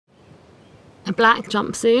a black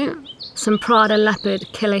jumpsuit, some Prada leopard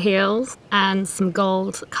killer heels, and some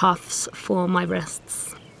gold cuffs for my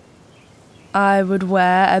wrists. I would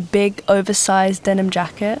wear a big oversized denim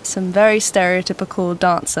jacket, some very stereotypical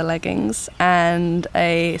dancer leggings, and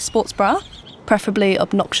a sports bra, preferably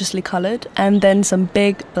obnoxiously coloured, and then some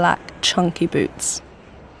big black chunky boots.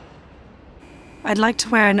 I'd like to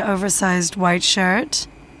wear an oversized white shirt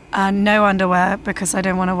and no underwear because I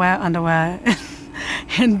don't want to wear underwear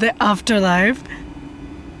in the afterlife.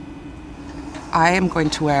 I am going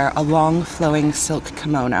to wear a long flowing silk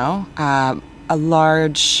kimono, a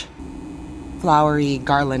large flowery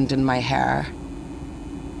garland in my hair,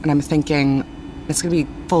 and I'm thinking it's going to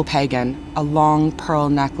be full pagan, a long pearl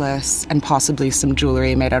necklace and possibly some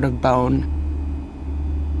jewellery made out of bone.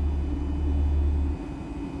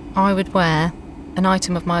 I would wear an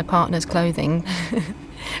item of my partner's clothing.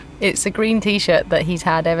 It's a green t-shirt that he's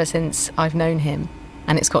had ever since I've known him,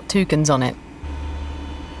 and it's got toucans on it.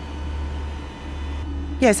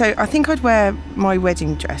 Yeah, so I think I'd wear my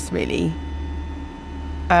wedding dress, really.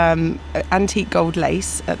 Antique gold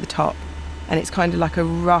lace at the top, and it's kind of like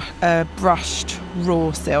a brushed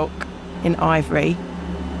raw silk in ivory.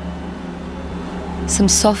 Some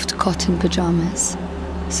soft cotton pyjamas,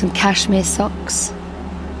 some cashmere socks,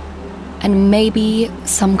 and maybe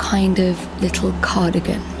some kind of little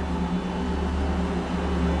cardigan.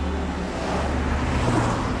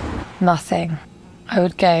 Nothing. I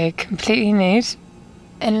would go completely nude,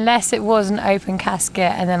 unless it was an open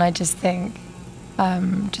casket, and then I just think,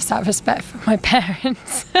 just out of respect for my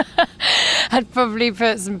parents, I'd probably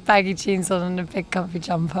put some baggy jeans on and a big comfy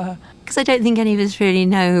jumper. Because I don't think any of us really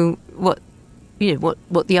know what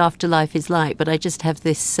the afterlife is like, but I just have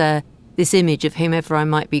this this image of whomever I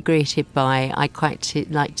might be greeted by. I quite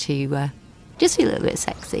like to just feel a little bit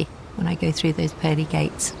sexy when I go through those pearly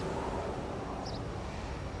gates.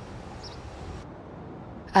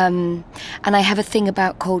 And I have a thing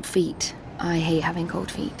about cold feet. I hate having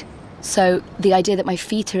cold feet. So the idea that my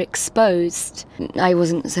feet are exposed, I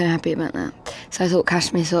wasn't so happy about that. So I thought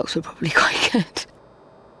cashmere socks were probably quite good.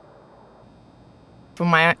 For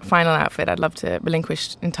my final outfit, I'd love to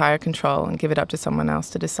relinquish entire control and give it up to someone else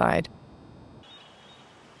to decide.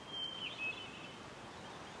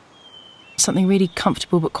 Something really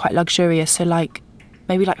comfortable but quite luxurious, so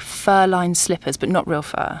maybe fur-lined slippers, but not real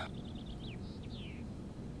fur.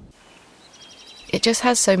 It just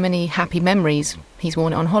has so many happy memories. He's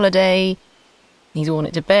worn it on holiday, he's worn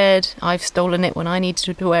it to bed, I've stolen it when I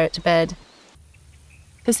needed to wear it to bed.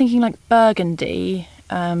 I was thinking burgundy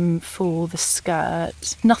for the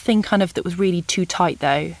skirt. Nothing that was really too tight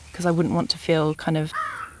though, because I wouldn't want to feel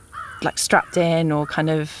strapped in or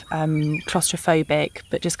claustrophobic,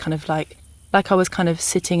 but just like I was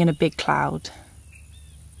sitting in a big cloud.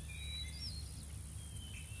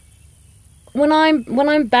 When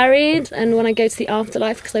I'm buried and when I go to the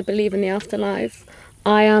afterlife, because I believe in the afterlife,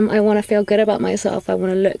 I want to feel good about myself. I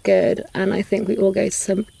want to look good, and I think we all go to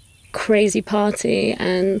some crazy party,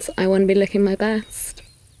 and I want to be looking my best.